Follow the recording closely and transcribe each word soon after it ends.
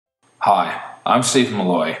Hi, I'm Steve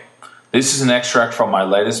Molloy. This is an extract from my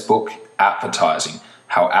latest book, Advertising: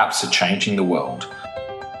 How Apps Are Changing the World.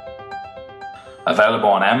 Available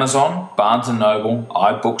on Amazon, Barnes & Noble,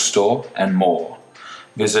 iBookstore, and more.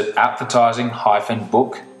 Visit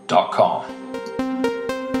advertising-book.com.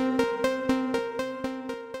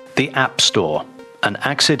 The App Store, an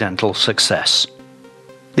accidental success.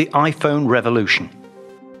 The iPhone revolution.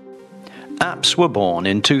 Apps were born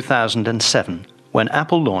in 2007 when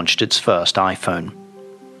Apple launched its first iPhone.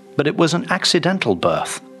 But it was an accidental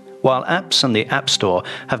birth. While apps and the App Store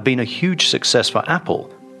have been a huge success for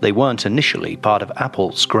Apple, they weren't initially part of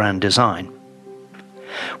Apple's grand design.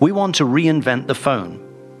 We want to reinvent the phone.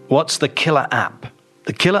 What's the killer app?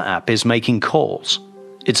 The killer app is making calls.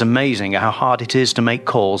 It's amazing how hard it is to make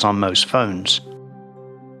calls on most phones.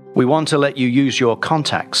 We want to let you use your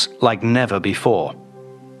contacts like never before.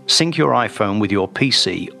 Sync your iPhone with your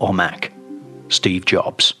PC or Mac. Steve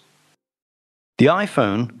Jobs. The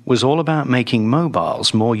iPhone was all about making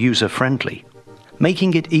mobiles more user-friendly,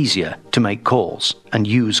 making it easier to make calls and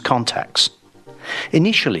use contacts.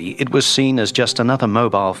 Initially, it was seen as just another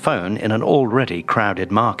mobile phone in an already crowded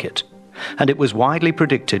market, and it was widely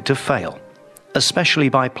predicted to fail, especially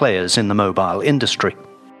by players in the mobile industry.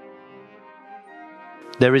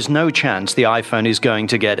 There is no chance the iPhone is going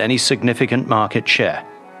to get any significant market share.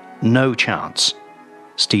 No chance.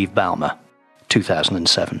 Steve Ballmer,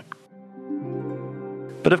 2007.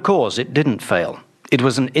 But of course, it didn't fail. It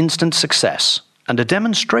was an instant success and a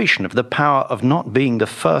demonstration of the power of not being the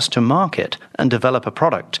first to market and develop a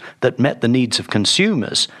product that met the needs of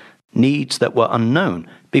consumers, needs that were unknown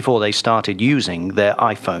before they started using their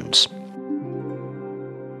iPhones.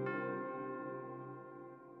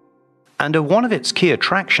 And one of its key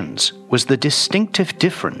attractions was the distinctive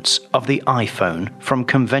difference of the iPhone from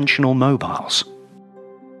conventional mobiles.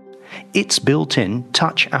 Its built-in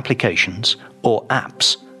touch applications, or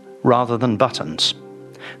apps, rather than buttons.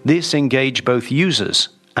 This engaged both users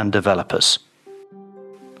and developers.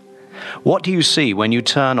 What do you see when you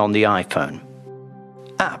turn on the iPhone?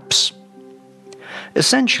 Apps.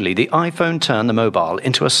 Essentially, the iPhone turned the mobile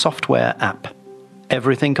into a software app.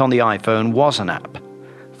 Everything on the iPhone was an app.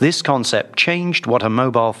 This concept changed what a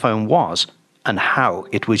mobile phone was and how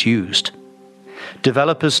it was used.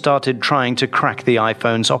 Developers started trying to crack the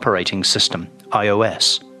iPhone's operating system,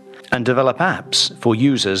 iOS, and develop apps for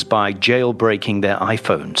users by jailbreaking their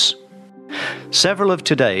iPhones. Several of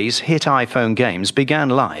today's hit iPhone games began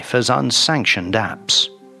life as unsanctioned apps.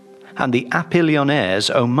 And the appillionaires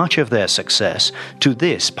owe much of their success to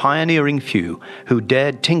this pioneering few who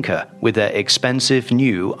dared tinker with their expensive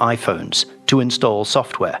new iPhones to install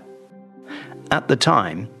software. At the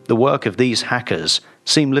time, the work of these hackers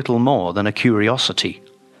seemed little more than a curiosity,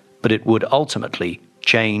 but it would ultimately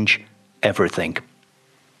change everything.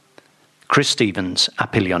 Chris Stevens,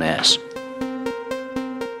 Appillionaires.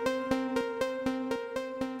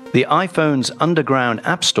 The iPhone's underground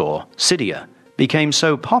app store, Cydia, became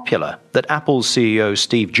so popular that Apple's CEO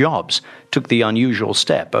Steve Jobs took the unusual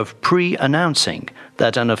step of pre-announcing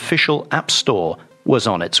that an official app store was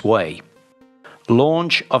on its way.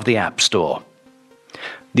 Launch of the App Store.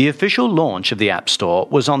 The official launch of the App Store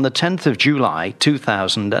was on the 10th of July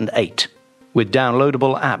 2008, with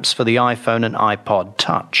downloadable apps for the iPhone and iPod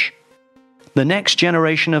Touch. The next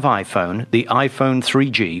generation of iPhone, the iPhone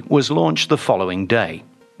 3G, was launched the following day,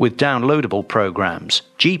 with downloadable programs,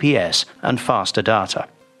 GPS, and faster data.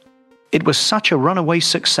 It was such a runaway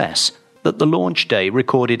success that the launch day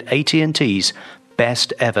recorded AT&T's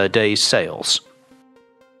best ever day's sales.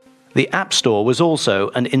 The App Store was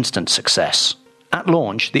also an instant success. At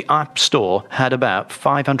launch, the App Store had about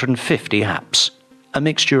 550 apps, a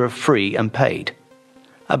mixture of free and paid,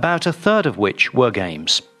 about a third of which were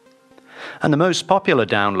games. And the most popular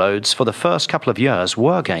downloads for the first couple of years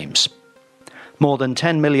were games. More than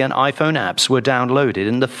 10 million iPhone apps were downloaded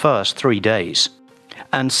in the first 3 days,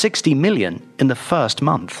 and 60 million in the first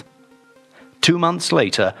month. 2 months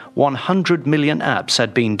later, 100 million apps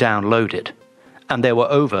had been downloaded, and there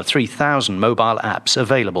were over 3,000 mobile apps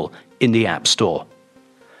available in the App Store.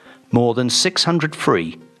 More than 600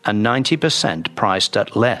 free and 90% priced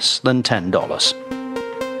at less than $10.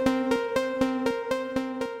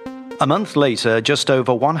 A month later, just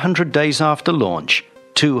over 100 days after launch,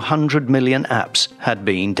 200 million apps had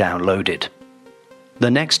been downloaded. The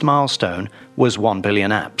next milestone was 1 billion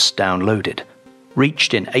apps downloaded,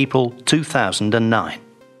 reached in April 2009.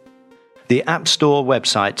 The App Store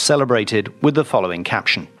website celebrated with the following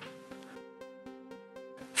caption: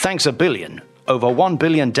 "Thanks a billion, over 1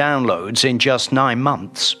 billion downloads in just 9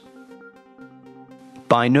 months."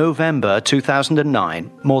 By November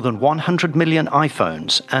 2009, more than 100 million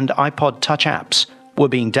iPhones and iPod Touch apps were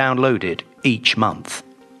being downloaded each month.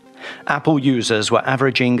 Apple users were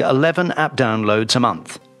averaging 11 app downloads a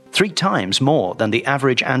month, 3 times more than the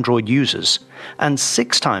average Android users, and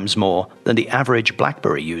 6 times more than the average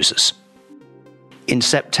BlackBerry users. In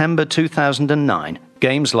September 2009,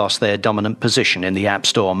 games lost their dominant position in the App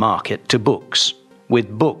Store market to books,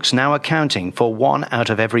 with books now accounting for 1 out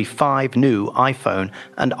of every 5 new iPhone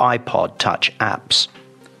and iPod Touch apps.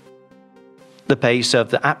 The pace of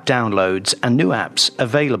the app downloads and new apps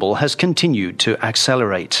available has continued to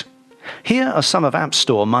accelerate. Here are some of App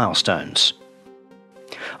Store milestones.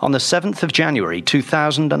 On the 7th of January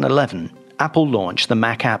 2011, Apple launched the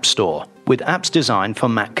Mac App Store, with apps designed for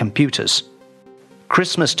Mac computers.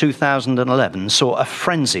 Christmas 2011 saw a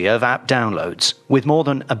frenzy of app downloads, with more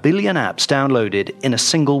than 1 billion apps downloaded in a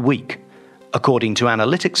single week, according to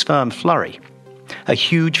analytics firm Flurry. A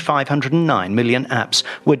huge 509 million apps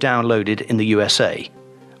were downloaded in the USA,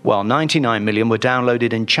 while 99 million were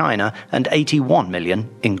downloaded in China and 81 million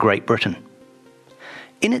in Great Britain.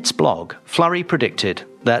 In its blog, Flurry predicted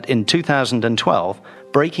that in 2012,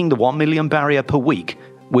 breaking the 1 million barrier per week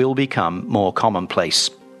will become more commonplace.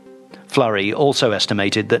 Flurry also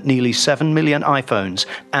estimated that nearly 7 million iPhones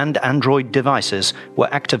and Android devices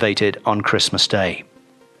were activated on Christmas Day.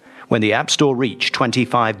 When the App Store reached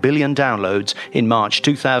 25 billion downloads in March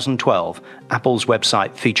 2012, Apple's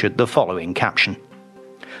website featured the following caption: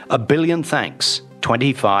 "A billion thanks,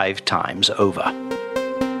 25 times over."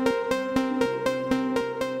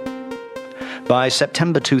 By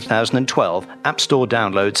September 2012, App Store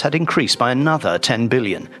downloads had increased by another 10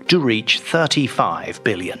 billion to reach 35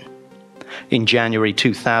 billion. In January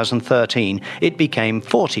 2013, it became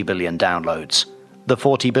 40 billion downloads. The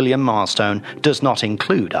 40 billion milestone does not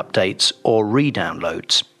include updates or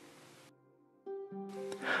re-downloads.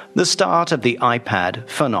 The start of the iPad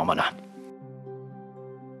phenomena.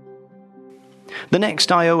 The next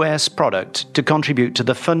iOS product to contribute to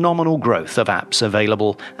the phenomenal growth of apps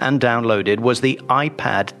available and downloaded was the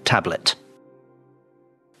iPad tablet.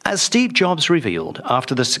 As Steve Jobs revealed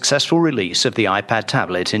after the successful release of the iPad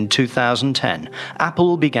tablet in 2010,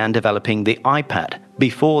 Apple began developing the iPad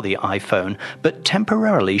before the iPhone, but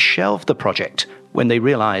temporarily shelved the project when they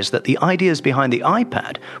realized that the ideas behind the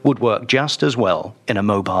iPad would work just as well in a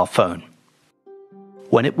mobile phone.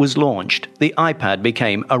 When it was launched, the iPad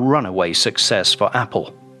became a runaway success for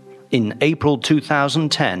Apple. In April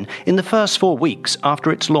 2010, in the first 4 weeks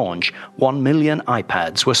after its launch, 1 million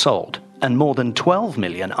iPads were sold, and more than 12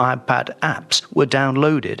 million iPad apps were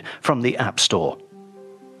downloaded from the App Store.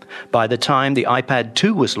 By the time the iPad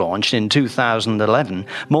 2 was launched in 2011,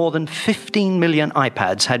 more than 15 million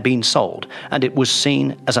iPads had been sold, and it was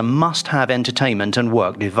seen as a must-have entertainment and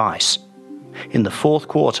work device. In the fourth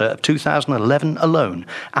quarter of 2011 alone,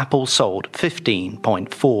 Apple sold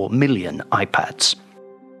 15.4 million iPads.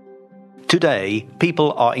 Today,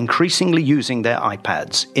 people are increasingly using their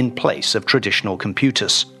iPads in place of traditional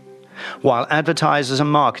computers. While advertisers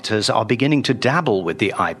and marketers are beginning to dabble with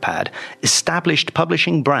the iPad, established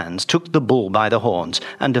publishing brands took the bull by the horns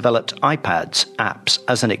and developed iPads apps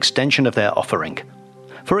as an extension of their offering.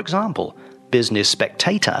 For example, Business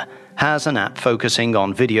Spectator has an app focusing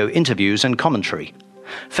on video interviews and commentary.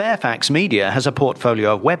 Fairfax Media has a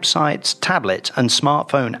portfolio of websites, tablet, and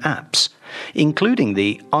smartphone apps, including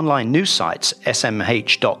the online news sites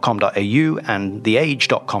smh.com.au and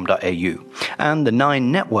theage.com.au, and the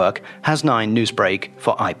 9 Network has 9 Newsbreak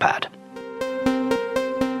for iPad.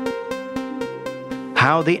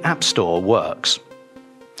 How the App Store works.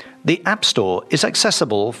 The App Store is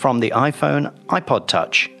accessible from the iPhone, iPod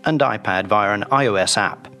Touch, and iPad via an iOS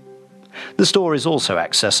app. The store is also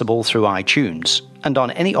accessible through iTunes and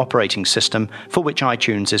on any operating system for which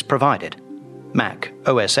iTunes is provided: Mac,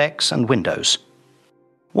 OS X, and Windows.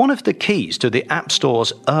 One of the keys to the App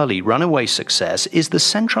Store's early runaway success is the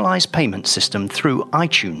centralized payment system through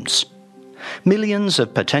iTunes. Millions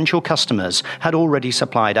of potential customers had already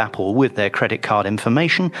supplied Apple with their credit card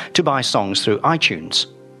information to buy songs through iTunes.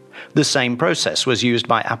 The same process was used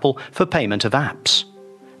by Apple for payment of apps.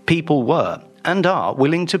 People were and are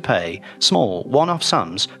willing to pay small one-off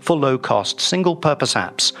sums for low-cost single-purpose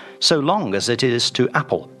apps, so long as it is to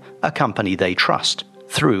Apple, a company they trust,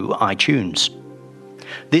 through iTunes.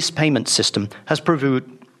 This payment system has proved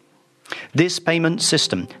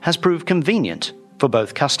convenient for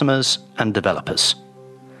both customers and developers.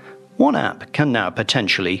 One app can now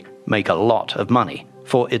potentially make a lot of money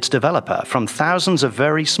for its developer from thousands of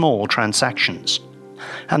very small transactions,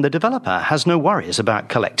 and the developer has no worries about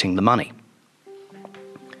collecting the money.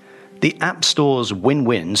 The App Store's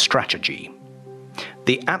win-win strategy.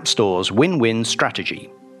 The App Store's win-win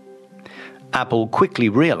strategy. Apple quickly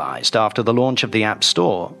realized after the launch of the App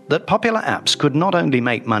Store that popular apps could not only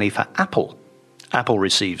make money for Apple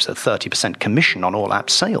receives a 30% commission on all app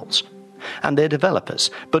sales, and their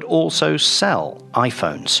developers, but also sell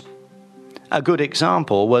iPhones. A good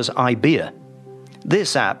example was iBeer.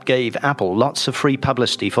 This app gave Apple lots of free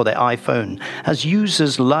publicity for their iPhone, as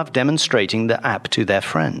users love demonstrating the app to their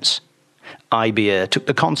friends. iBeer took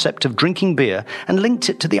the concept of drinking beer and linked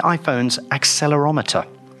it to the iPhone's accelerometer,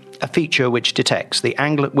 a feature which detects the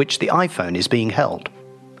angle at which the iPhone is being held.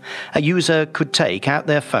 A user could take out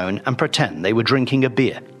their phone and pretend they were drinking a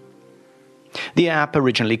beer. The app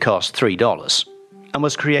originally cost $3 and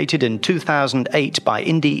was created in 2008 by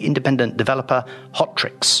indie independent developer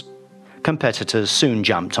Hotrix. Competitors soon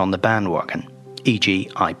jumped on the bandwagon, e.g.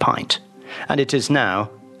 iPint, and it is now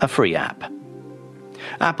a free app.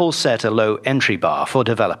 Apple set a low entry bar for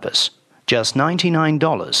developers, just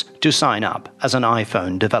 $99 to sign up as an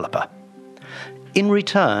iPhone developer. In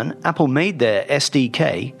return, Apple made their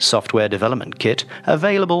SDK, Software Development Kit,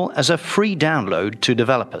 available as a free download to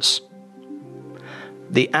developers.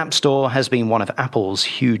 The App Store has been one of Apple's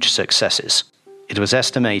huge successes. It was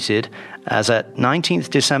estimated as at 19th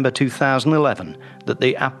December 2011 that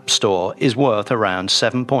the App Store is worth around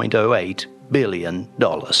 $7.08 billion.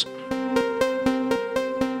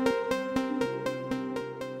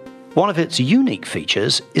 One of its unique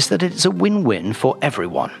features is that it's a win-win for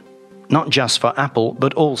everyone, not just for Apple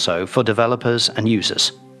but also for developers and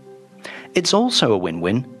users. It's also a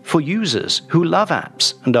win-win for users who love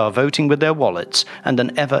apps and are voting with their wallets and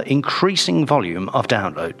an ever-increasing volume of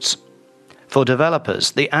downloads. For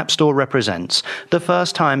developers, the App Store represents the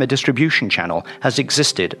first time a distribution channel has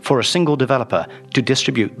existed for a single developer to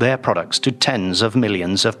distribute their products to tens of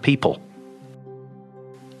millions of people.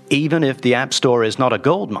 Even if the App Store is not a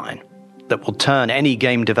goldmine that will turn any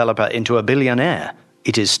game developer into a billionaire,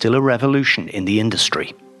 it is still a revolution in the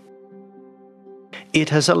industry. It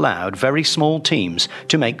has allowed very small teams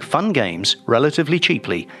to make fun games relatively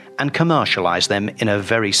cheaply and commercialize them in a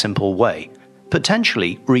very simple way,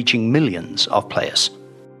 potentially reaching millions of players.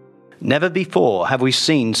 Never before have we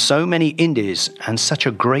seen so many indies and such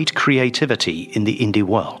a great creativity in the indie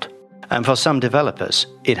world. And for some developers,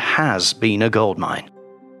 it has been a goldmine.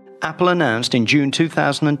 Apple announced in June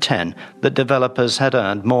 2010 that developers had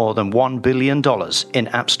earned more than $1 billion in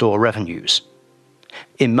App Store revenues.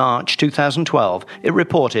 In March 2012, it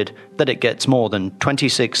reported that it gets more than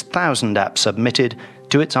 26,000 apps submitted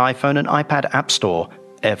to its iPhone and iPad App Store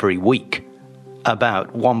every week,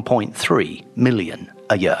 about 1.3 million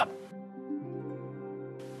a year.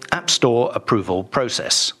 App Store approval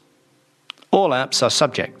process. All apps are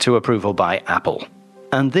subject to approval by Apple,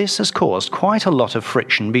 and this has caused quite a lot of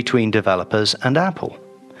friction between developers and Apple.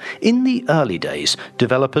 In the early days,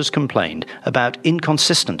 developers complained about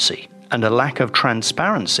inconsistency and a lack of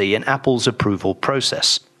transparency in Apple's approval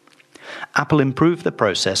process. Apple improved the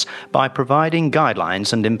process by providing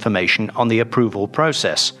guidelines and information on the approval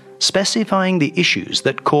process, specifying the issues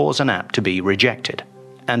that cause an app to be rejected,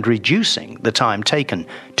 and reducing the time taken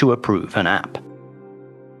to approve an app.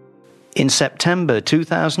 In September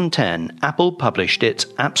 2010, Apple published its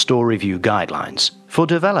App Store Review Guidelines for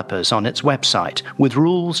developers on its website, with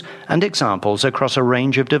rules and examples across a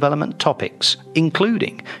range of development topics,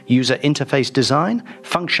 including user interface design,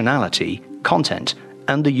 functionality, content,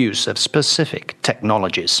 and the use of specific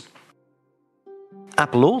technologies.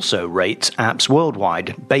 Apple also rates apps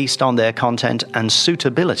worldwide based on their content and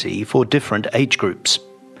suitability for different age groups.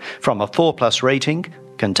 From a 4+ rating,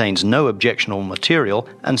 contains no objectionable material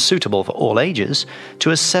and suitable for all ages,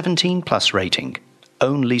 to a 17+ rating,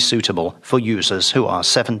 only suitable for users who are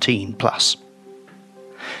 17+.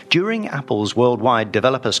 During Apple's Worldwide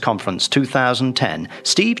Developers Conference 2010,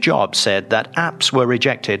 Steve Jobs said that apps were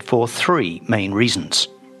rejected for 3 main reasons.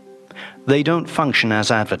 They don't function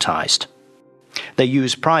as advertised. They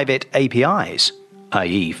use private APIs,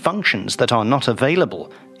 i.e. functions that are not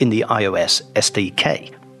available in the iOS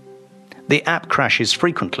SDK. The app crashes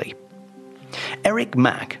frequently. Eric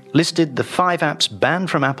Mack listed the 5 apps banned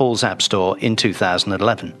from Apple's App Store in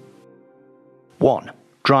 2011. 1.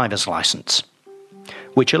 Driver's license,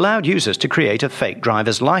 which allowed users to create a fake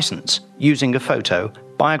driver's license using a photo,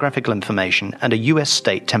 biographical information, and a US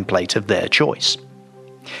state template of their choice.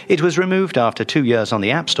 It was removed after 2 years on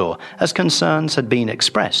the App Store, as concerns had been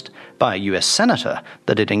expressed by a US senator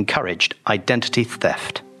that it encouraged identity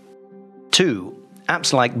theft. 2.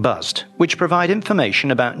 Apps like Buzzed, which provide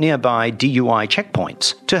information about nearby DUI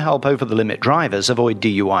checkpoints to help over-the-limit drivers avoid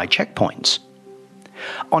DUI checkpoints.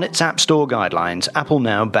 On its App Store guidelines, Apple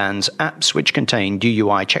now bans apps which contain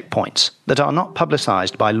DUI checkpoints that are not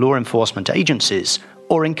publicized by law enforcement agencies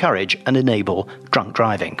or encourage and enable drunk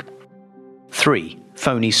driving. 3.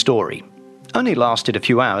 Phony Story. Only lasted a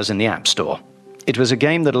few hours in the App Store. It was a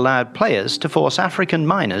game that allowed players to force African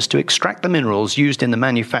miners to extract the minerals used in the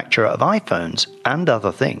manufacture of iPhones and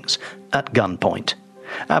other things at gunpoint.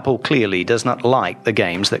 Apple clearly does not like the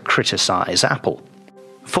games that criticize Apple.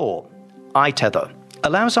 4. iTether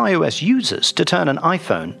allows iOS users to turn an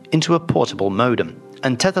iPhone into a portable modem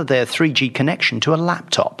and tether their 3G connection to a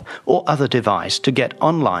laptop or other device to get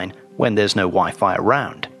online when there's no Wi-Fi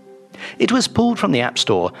around. It was pulled from the App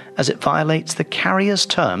Store as it violates the carrier's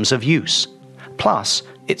terms of use. Plus,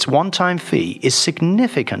 its one-time fee is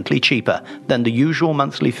significantly cheaper than the usual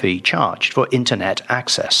monthly fee charged for internet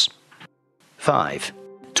access. 5.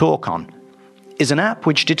 TalkOn is an app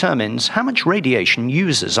which determines how much radiation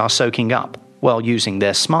users are soaking up while using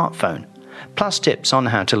their smartphone, plus tips on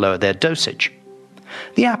how to lower their dosage.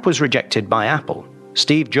 The app was rejected by Apple.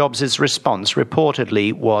 Steve Jobs' response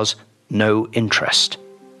reportedly was no interest.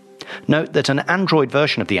 Note that an Android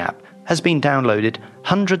version of the app has been downloaded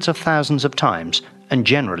hundreds of thousands of times and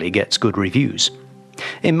generally gets good reviews.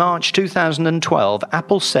 In March 2012,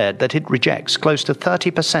 Apple said that it rejects close to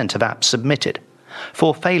 30% of apps submitted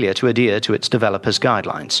for failure to adhere to its developers'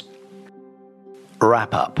 guidelines.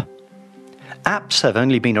 Wrap up. Apps have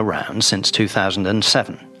only been around since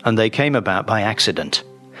 2007, and they came about by accident.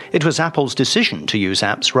 It was Apple's decision to use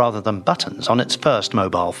apps rather than buttons on its first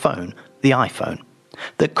mobile phone, the iPhone,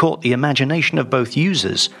 that caught the imagination of both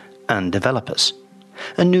users and developers.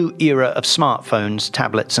 A new era of smartphones,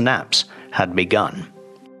 tablets, and apps had begun.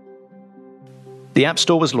 The App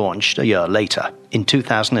Store was launched a year later, in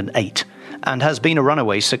 2008, and has been a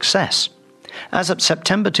runaway success. As of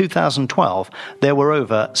September 2012, there were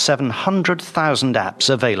over 700,000 apps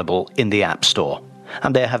available in the App Store,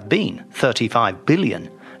 and there have been 35 billion,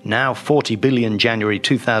 now 40 billion January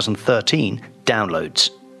 2013, downloads.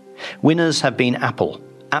 Winners have been Apple,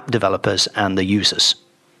 app developers, and the users.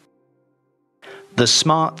 The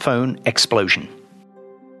smartphone explosion.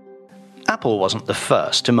 Apple wasn't the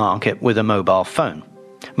first to market with a mobile phone.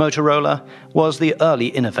 Motorola was the early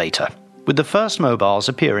innovator, with the first mobiles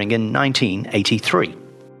appearing in 1983.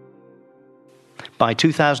 By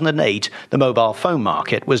 2008, the mobile phone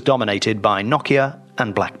market was dominated by Nokia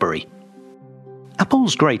and BlackBerry.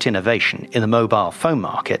 Apple's great innovation in the mobile phone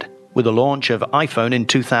market, with the launch of iPhone in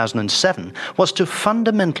 2007, was to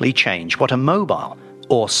fundamentally change what a mobile,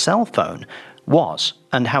 or cell phone, was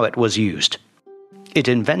and how it was used. It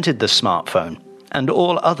invented the smartphone, and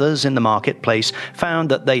all others in the marketplace found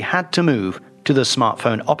that they had to move to the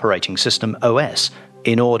smartphone operating system OS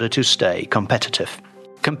in order to stay competitive.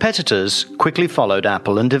 Competitors quickly followed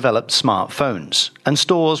Apple and developed smartphones and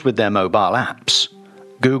stores with their mobile apps.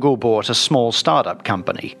 Google bought a small startup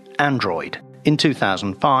company, Android, in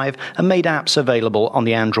 2005 and made apps available on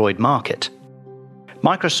the Android market.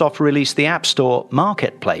 Microsoft released the App Store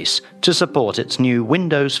Marketplace to support its new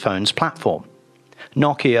Windows Phones platform.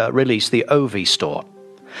 Nokia released the OV Store.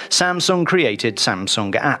 Samsung created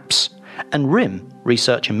Samsung Apps. And RIM,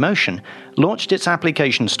 Research in Motion, launched its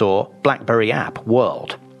application store, BlackBerry App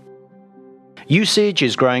World. Usage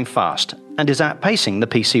is growing fast and is outpacing the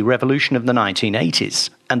PC revolution of the 1980s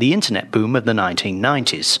and the internet boom of the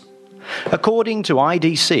 1990s. According to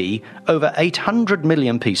IDC, over 800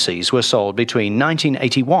 million PCs were sold between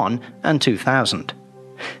 1981 and 2000.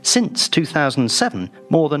 Since 2007,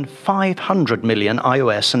 more than 500 million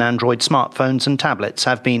iOS and Android smartphones and tablets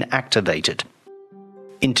have been activated.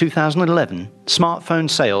 In 2011, smartphone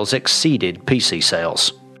sales exceeded PC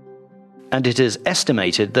sales. And it is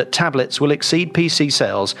estimated that tablets will exceed PC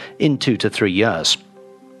sales in 2 to 3 years.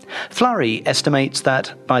 Flurry estimates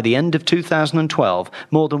that by the end of 2012,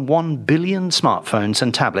 more than 1 billion smartphones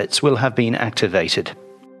and tablets will have been activated.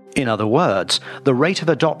 In other words, the rate of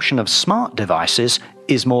adoption of smart devices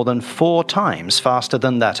is more than 4 times faster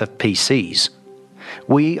than that of PCs.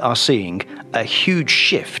 We are seeing a huge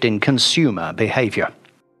shift in consumer behavior.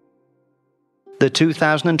 The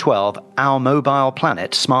 2012 Our Mobile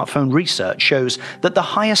Planet smartphone research shows that the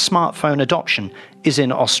highest smartphone adoption is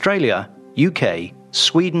in Australia, UK,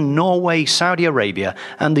 Sweden, Norway, Saudi Arabia,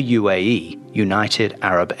 and the UAE, United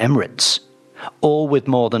Arab Emirates, all with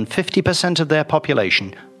more than 50% of their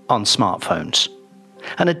population on smartphones.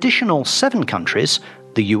 An additional 7 countries,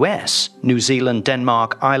 the US, New Zealand,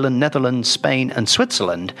 Denmark, Ireland, Netherlands, Spain, and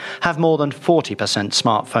Switzerland, have more than 40%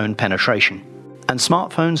 smartphone penetration. And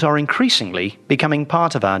smartphones are increasingly becoming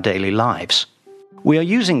part of our daily lives. We are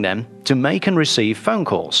using them to make and receive phone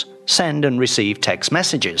calls, send and receive text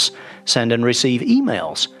messages, send and receive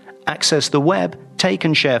emails, access the web, take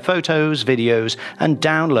and share photos, videos, and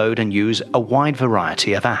download and use a wide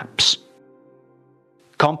variety of apps.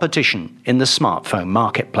 Competition in the smartphone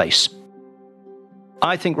marketplace.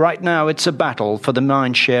 I think right now it's a battle for the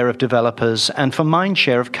mind share of developers and for mind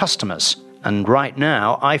share of customers, and right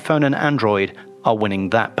now iPhone and Android are winning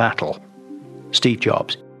that battle. Steve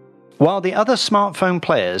Jobs. While the other smartphone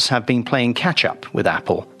players have been playing catch-up with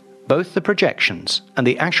Apple, both the projections and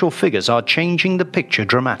the actual figures are changing the picture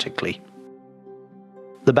dramatically.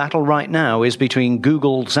 The battle right now is between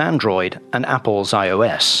Google's Android and Apple's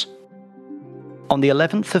iOS. On the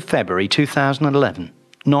 11th of February 2011,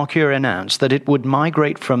 Nokia announced that it would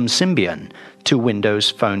migrate from Symbian to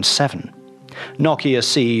Windows Phone 7. Nokia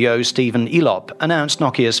CEO Stephen Elop announced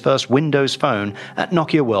Nokia's first Windows phone at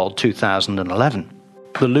Nokia World 2011.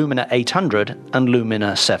 The Lumia 800 and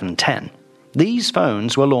Lumia 710. These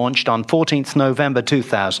phones were launched on 14th November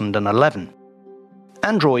 2011.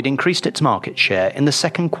 Android increased its market share in the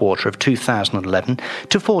second quarter of 2011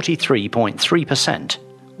 to 43.3%,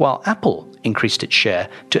 while Apple increased its share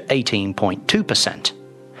to 18.2%.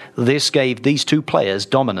 This gave these two players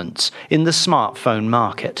dominance in the smartphone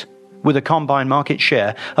market, with a combined market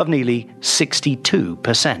share of nearly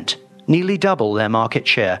 62%. Nearly double their market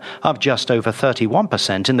share of just over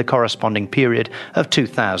 31% in the corresponding period of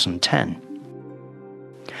 2010.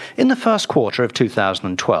 In the first quarter of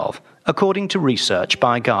 2012, according to research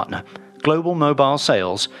by Gartner, global mobile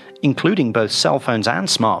sales, including both cell phones and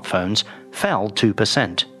smartphones, fell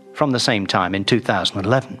 2% from the same time in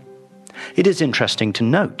 2011. It is interesting to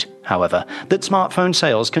note, however, that smartphone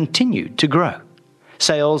sales continued to grow.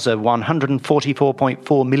 Sales of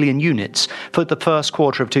 144.4 million units for the first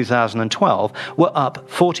quarter of 2012 were up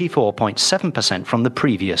 44.7% from the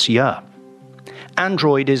previous year.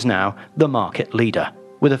 Android is now the market leader,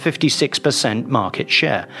 with a 56% market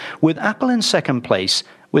share, with Apple in second place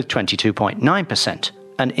with 22.9%,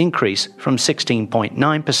 an increase from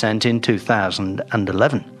 16.9% in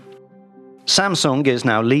 2011. Samsung is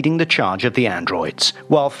now leading the charge of the Androids,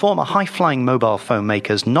 while former high-flying mobile phone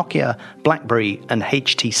makers Nokia, BlackBerry, and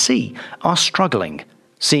HTC are struggling,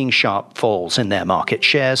 seeing sharp falls in their market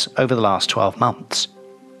shares over the last 12 months.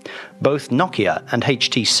 Both Nokia and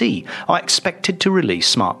HTC are expected to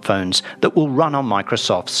release smartphones that will run on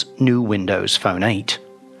Microsoft's new Windows Phone 8.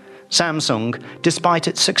 Samsung, despite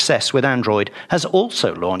its success with Android, has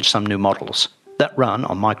also launched some new models that run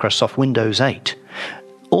on Microsoft Windows 8.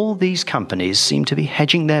 All these companies seem to be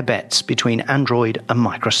hedging their bets between Android and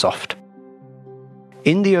Microsoft.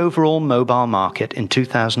 In the overall mobile market in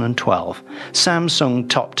 2012, Samsung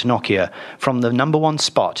topped Nokia from the number one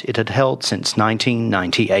spot it had held since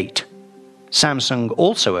 1998. Samsung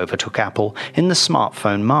also overtook Apple in the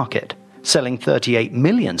smartphone market, selling 38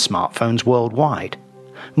 million smartphones worldwide,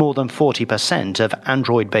 more than 40% of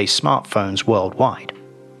Android-based smartphones worldwide.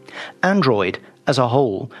 Android as a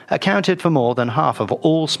whole accounted for more than half of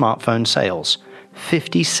all smartphone sales,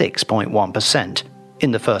 56.1%,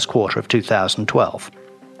 in the first quarter of 2012.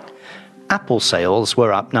 Apple sales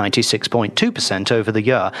were up 96.2% over the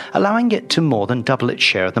year, allowing it to more than double its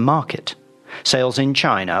share of the market. Sales in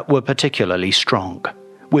China were particularly strong.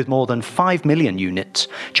 With more than 5 million units,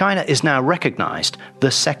 China is now recognized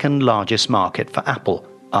the second largest market for Apple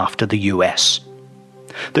after the US.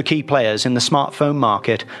 The key players in the smartphone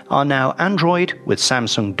market are now Android, with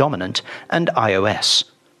Samsung dominant, and iOS.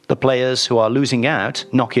 The players who are losing out,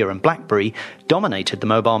 Nokia and BlackBerry, dominated the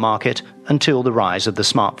mobile market until the rise of the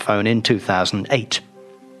smartphone in 2008.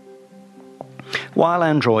 While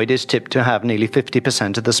Android is tipped to have nearly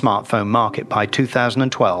 50% of the smartphone market by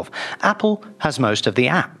 2012, Apple has most of the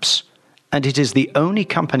apps, and it is the only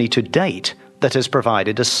company to date that has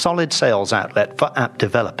provided a solid sales outlet for app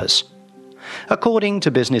developers. According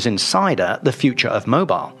to Business Insider, the future of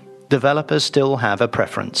mobile, developers still have a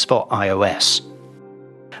preference for iOS.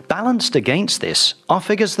 Balanced against this are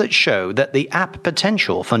figures that show that the app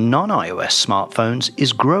potential for non-iOS smartphones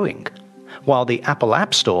is growing, while the Apple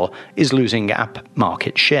App Store is losing app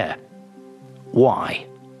market share. Why?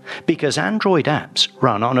 Because Android apps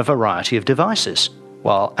run on a variety of devices,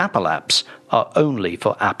 while Apple apps are only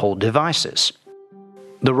for Apple devices.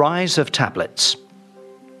 The rise of tablets.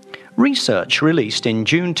 Research released in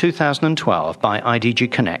June 2012 by IDG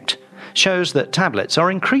Connect shows that tablets are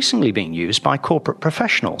increasingly being used by corporate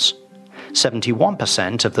professionals.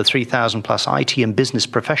 71% of the 3,000 plus IT and business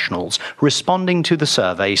professionals responding to the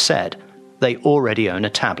survey said they already own a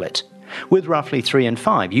tablet, with roughly 3 in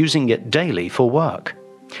 5 using it daily for work.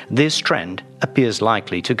 This trend appears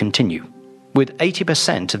likely to continue. with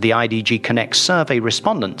 80% of the IDG Connect survey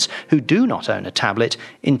respondents who do not own a tablet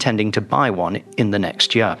intending to buy one in the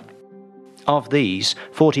next year. Of these,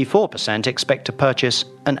 44% expect to purchase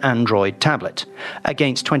an Android tablet,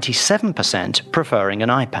 against 27% preferring an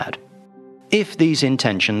iPad. If these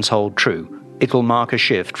intentions hold true, it will mark a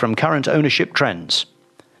shift from current ownership trends.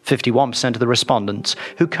 51% of the respondents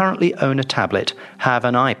who currently own a tablet have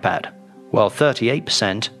an iPad, while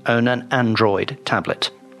 38% own an Android tablet.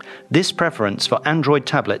 This preference for Android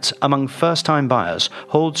tablets among first-time buyers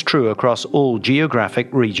holds true across all geographic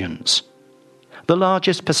regions. The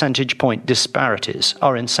largest percentage point disparities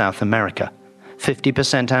are in South America,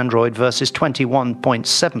 50% Android versus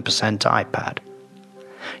 21.7% iPad.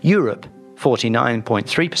 Europe,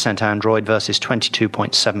 49.3% Android versus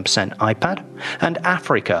 22.7% iPad, and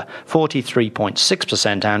Africa,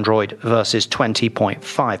 43.6% Android versus 20.5%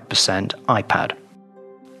 iPad.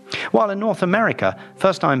 While in North America,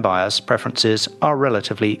 first-time buyers' preferences are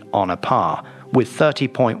relatively on a par, with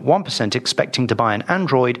 30.1% expecting to buy an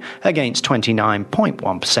Android against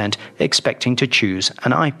 29.1% expecting to choose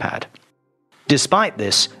an iPad. Despite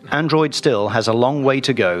this, Android still has a long way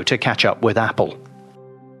to go to catch up with Apple.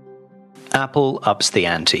 Apple ups the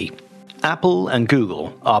ante. Apple and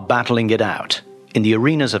Google are battling it out in the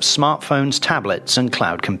arenas of smartphones, tablets, and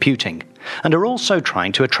cloud computing, and are also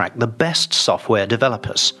trying to attract the best software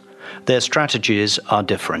developers. Their strategies are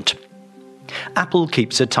different. Apple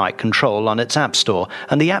keeps a tight control on its App Store,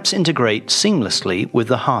 and the apps integrate seamlessly with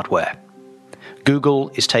the hardware. Google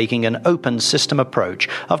is taking an open system approach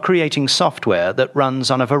of creating software that runs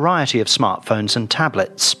on a variety of smartphones and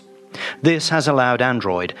tablets. This has allowed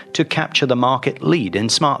Android to capture the market lead in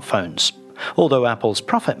smartphones, although Apple's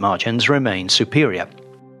profit margins remain superior.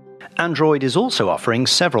 Android is also offering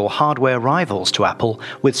several hardware rivals to Apple,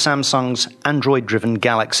 with Samsung's Android-driven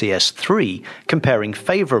Galaxy S3 comparing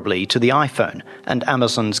favorably to the iPhone, and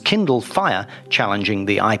Amazon's Kindle Fire challenging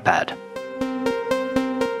the iPad.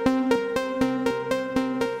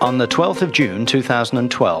 On the 12th of June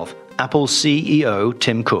 2012, Apple's CEO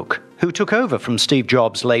Tim Cook, who took over from Steve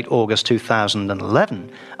Jobs late August 2011,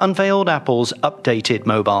 unveiled Apple's updated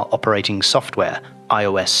mobile operating software,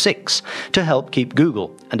 iOS 6, to help keep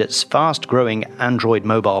Google and its fast-growing Android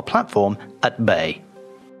mobile platform at bay.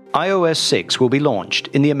 iOS 6 will be launched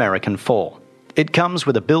in the American fall. It comes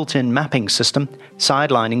with a built-in mapping system,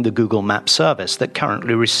 sidelining the Google Maps service that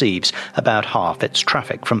currently receives about half its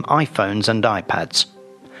traffic from iPhones and iPads.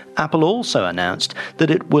 Apple also announced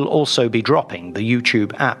that it will also be dropping the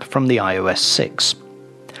YouTube app from the iOS 6.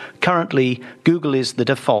 Currently, Google is the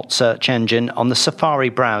default search engine on the Safari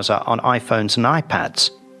browser on iPhones and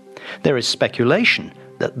iPads. There is speculation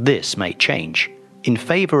that this may change, in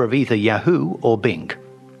favor of either Yahoo or Bing.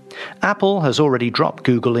 Apple has already dropped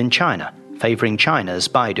Google in China, favoring China's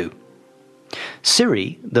Baidu.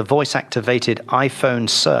 Siri, the voice-activated iPhone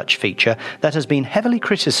search feature that has been heavily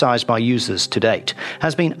criticized by users to date,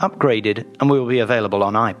 has been upgraded and will be available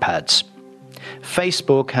on iPads.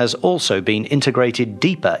 Facebook has also been integrated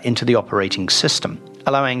deeper into the operating system,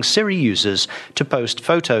 allowing Siri users to post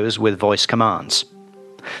photos with voice commands.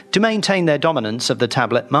 To maintain their dominance of the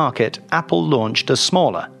tablet market, Apple launched a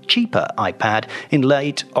smaller, cheaper iPad in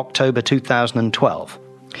late October 2012.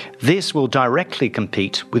 This will directly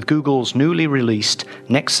compete with Google's newly released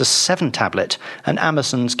Nexus 7 tablet and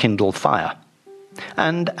Amazon's Kindle Fire.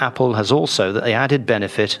 And Apple has also the added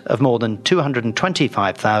benefit of more than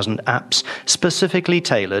 225,000 apps specifically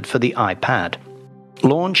tailored for the iPad.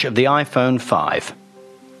 Launch of the iPhone 5.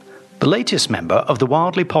 The latest member of the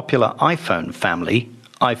wildly popular iPhone family,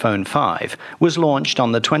 iPhone 5, was launched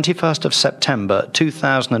on the 21st of September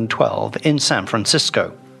 2012 in San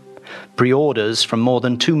Francisco. Pre-orders from more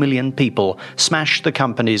than 2 million people smashed the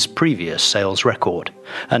company's previous sales record,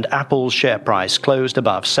 and Apple's share price closed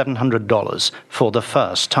above $700 for the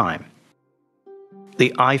first time.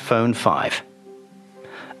 The iPhone 5.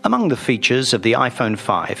 Among the features of the iPhone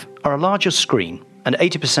 5 are a larger screen, an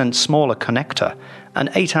 80% smaller connector, an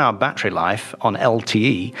 8-hour battery life on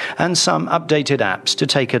LTE, and some updated apps to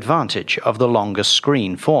take advantage of the longer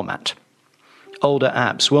screen format. Older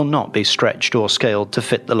apps will not be stretched or scaled to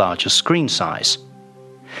fit the larger screen size.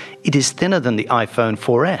 It is thinner than the iPhone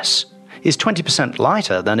 4S, is 20%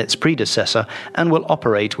 lighter than its predecessor, and will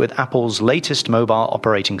operate with Apple's latest mobile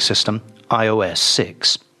operating system, iOS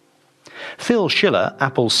 6. Phil Schiller,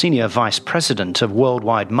 Apple's Senior Vice President of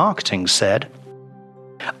Worldwide Marketing, said,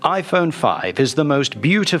 "iPhone 5 is the most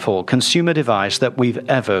beautiful consumer device that we've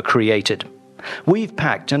ever created. We've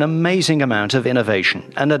packed an amazing amount of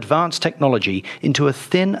innovation and advanced technology into a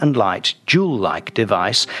thin and light, jewel-like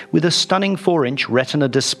device with a stunning 4-inch Retina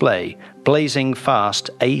display, blazing fast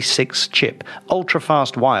A6 chip,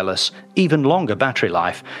 ultra-fast wireless, even longer battery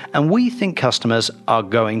life, and we think customers are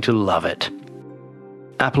going to love it.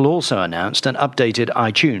 Apple also announced an updated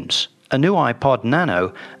iTunes, a new iPod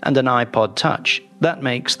Nano, and an iPod Touch. That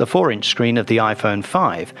makes the 4-inch screen of the iPhone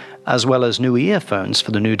 5, as well as new earphones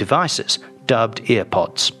for the new devices, dubbed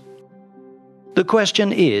EarPods. The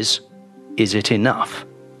question is it enough?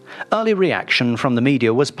 Early reaction from the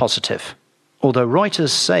media was positive. Although Reuters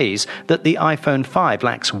says that the iPhone 5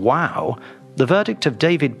 lacks wow, the verdict of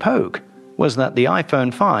David Pogue was that the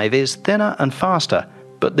iPhone 5 is thinner and faster,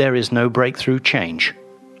 but there is no breakthrough change.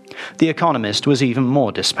 The Economist was even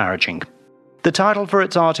more disparaging. The title for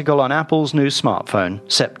its article on Apple's new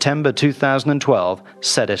smartphone, September 2012,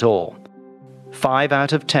 said it all. 5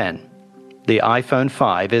 out of 10. The iPhone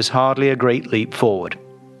 5 is hardly a great leap forward.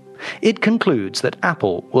 It concludes that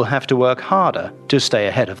Apple will have to work harder to stay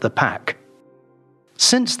ahead of the pack.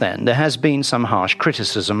 Since then, there has been some harsh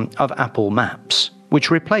criticism of Apple Maps,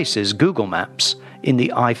 which replaces Google Maps in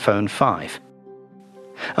the iPhone 5.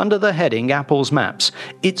 Under the heading Apple's Maps,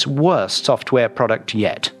 its worst software product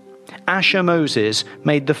yet, Asher Moses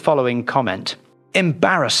made the following comment: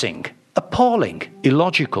 embarrassing, appalling,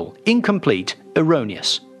 illogical, incomplete,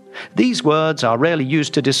 erroneous. These words are rarely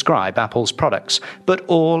used to describe Apple's products, but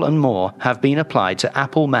all and more have been applied to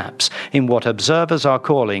Apple Maps in what observers are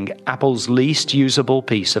calling Apple's least usable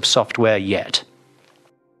piece of software yet.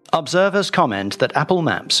 Observers comment that Apple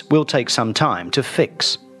Maps will take some time to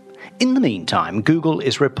fix. In the meantime, Google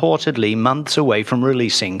is reportedly months away from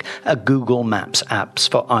releasing a Google Maps apps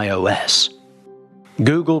for iOS.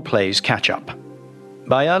 Google plays catch-up.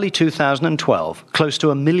 By early 2012, close to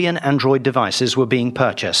 1 million Android devices were being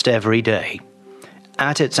purchased every day.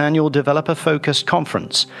 At its annual developer-focused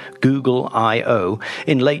conference, Google I/O,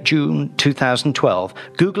 in late June 2012,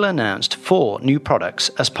 Google announced 4 new products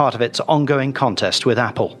as part of its ongoing contest with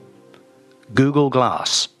Apple. Google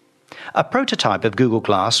Glass. A prototype of Google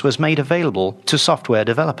Glass was made available to software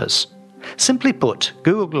developers. Simply put,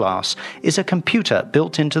 Google Glass is a computer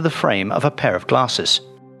built into the frame of a pair of glasses.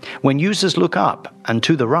 When users look up and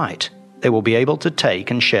to the right, they will be able to take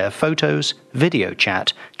and share photos, video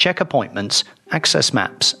chat, check appointments, access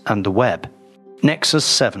maps, and the web. Nexus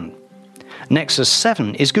 7. Nexus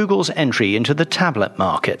 7 is Google's entry into the tablet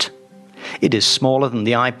market. It is smaller than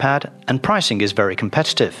the iPad, and pricing is very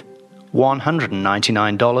competitive.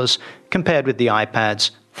 $199 compared with the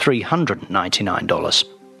iPad's $399.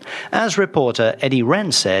 As reporter Eddie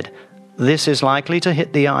Wren said, this is likely to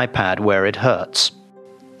hit the iPad where it hurts.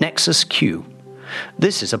 Nexus Q.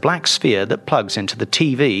 This is a black sphere that plugs into the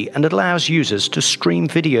TV and allows users to stream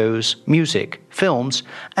videos, music, films,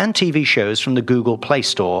 and TV shows from the Google Play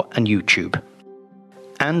Store and YouTube.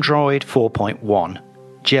 Android 4.1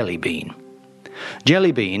 Jelly Bean.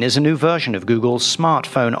 Jelly Bean is a new version of Google's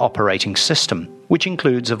smartphone operating system, which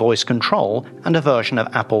includes a voice control and a version of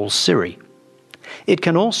Apple's Siri. It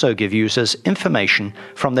can also give users information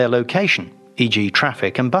from their location, e.g.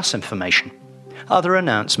 traffic and bus information. Other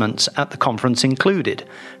announcements at the conference included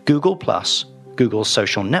Google+, Google's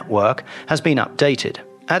social network, has been updated,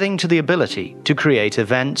 adding to the ability to create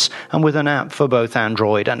events and with an app for both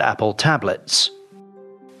Android and Apple tablets.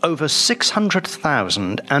 Over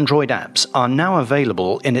 600,000 Android apps are now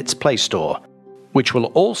available in its Play Store, which will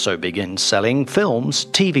also begin selling films,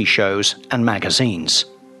 TV shows, and magazines.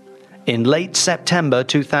 In late September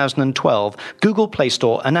 2012, Google Play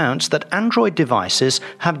Store announced that Android devices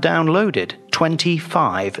have downloaded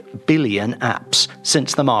 25 billion apps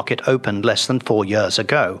since the market opened less than 4 years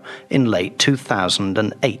ago, in late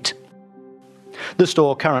 2008. The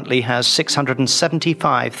store currently has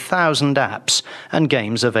 675,000 apps and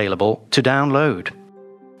games available to download.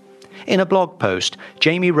 In a blog post,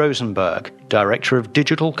 Jamie Rosenberg, Director of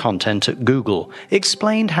Digital Content at Google,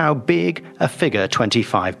 explained how big a figure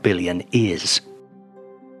 25 billion is.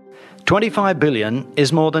 25 billion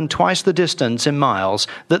is more than twice the distance in miles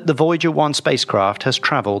that the Voyager 1 spacecraft has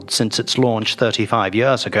traveled since its launch 35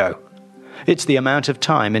 years ago. It's the amount of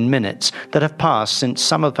time in minutes that have passed since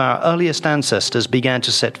some of our earliest ancestors began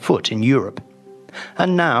to set foot in Europe.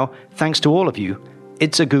 And now, thanks to all of you,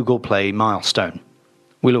 it's a Google Play milestone.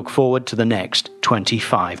 We look forward to the next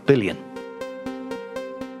 25 billion.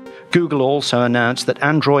 Google also announced that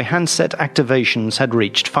Android handset activations had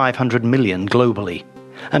reached 500 million globally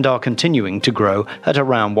and are continuing to grow at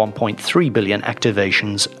around 1.3 billion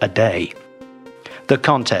activations a day. The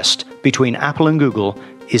contest between Apple and Google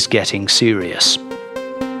is getting serious.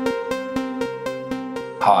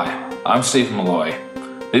 Hi, I'm Steve Molloy.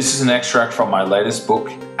 This is an extract from my latest book,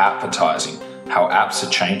 Advertising: How Apps Are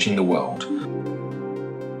Changing the World.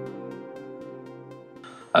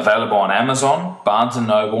 Available on Amazon, Barnes &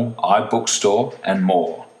 Noble, iBookstore, and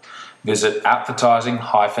more. Visit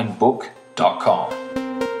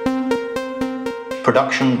advertising-book.com.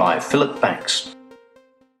 Production by Philip Banks.